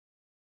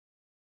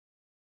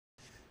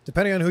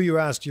Depending on who you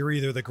ask, you're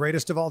either the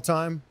greatest of all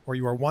time or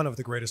you are one of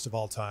the greatest of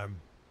all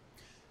time.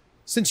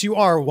 Since you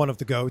are one of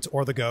the GOATs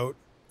or the GOAT,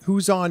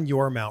 who's on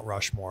your Mount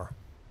Rushmore?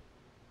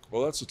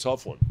 Well, that's a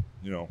tough one,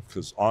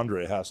 because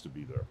Andre has to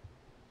be there.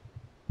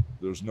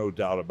 There's no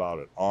doubt about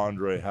it.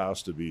 Andre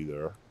has to be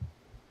there.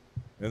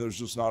 And there's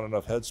just not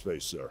enough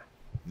headspace there,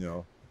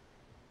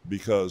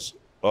 because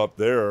up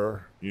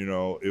there,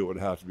 it would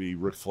have to be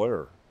Ric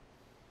Flair.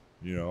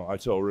 I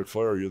tell Ric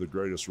Flair, you're the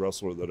greatest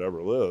wrestler that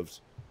ever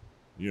lived,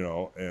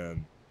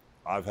 and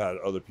I've had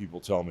other people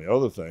tell me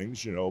other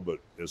things, but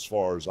as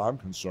far as I'm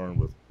concerned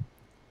with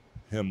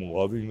him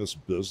loving this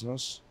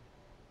business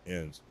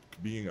and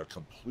being a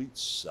complete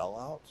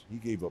sellout, he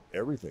gave up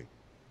everything.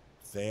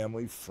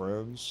 Family,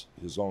 friends,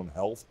 his own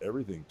health,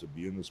 everything to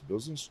be in this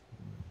business.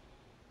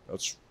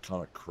 That's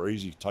kind of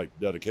crazy type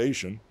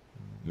dedication,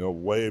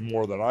 way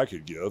more than I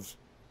could give,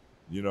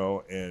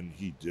 and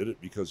he did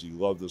it because he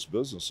loved this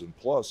business. And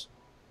plus,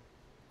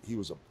 he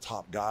was a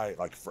top guy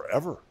like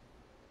forever,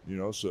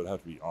 so it'd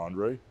have to be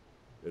Andre,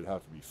 it'd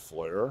have to be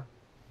Flair,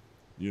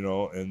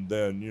 and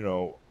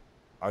then,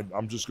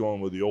 I'm just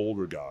going with the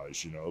older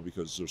guys,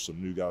 because there's some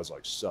new guys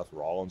like Seth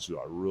Rollins who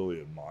I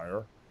really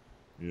admire.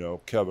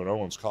 Kevin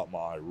Owens caught my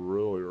eye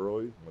really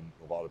early when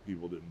a lot of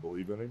people didn't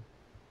believe in him.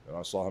 And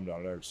I saw him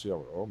down at NXT. I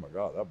went, oh my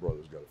God, that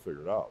brother's got it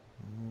figured out,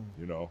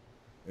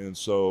 And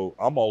so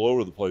I'm all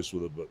over the place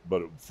with it.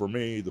 But for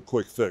me, the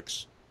quick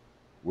fix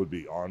would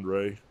be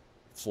Andre,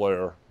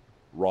 Flair,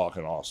 Rock,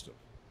 and Austin.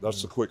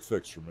 That's the quick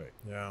fix for me.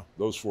 Yeah.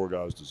 Those four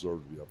guys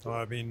deserve to be up there.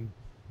 I mean,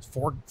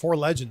 four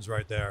legends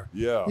right there.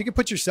 Yeah. You can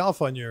put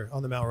yourself on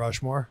the Mount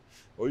Rushmore.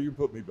 Well, you can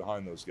put me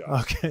behind those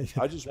guys. Okay.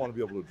 I just want to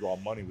be able to draw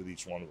money with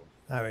each one of them.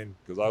 I mean,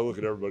 because I look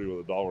at everybody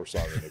with a dollar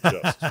sign in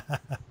their chest.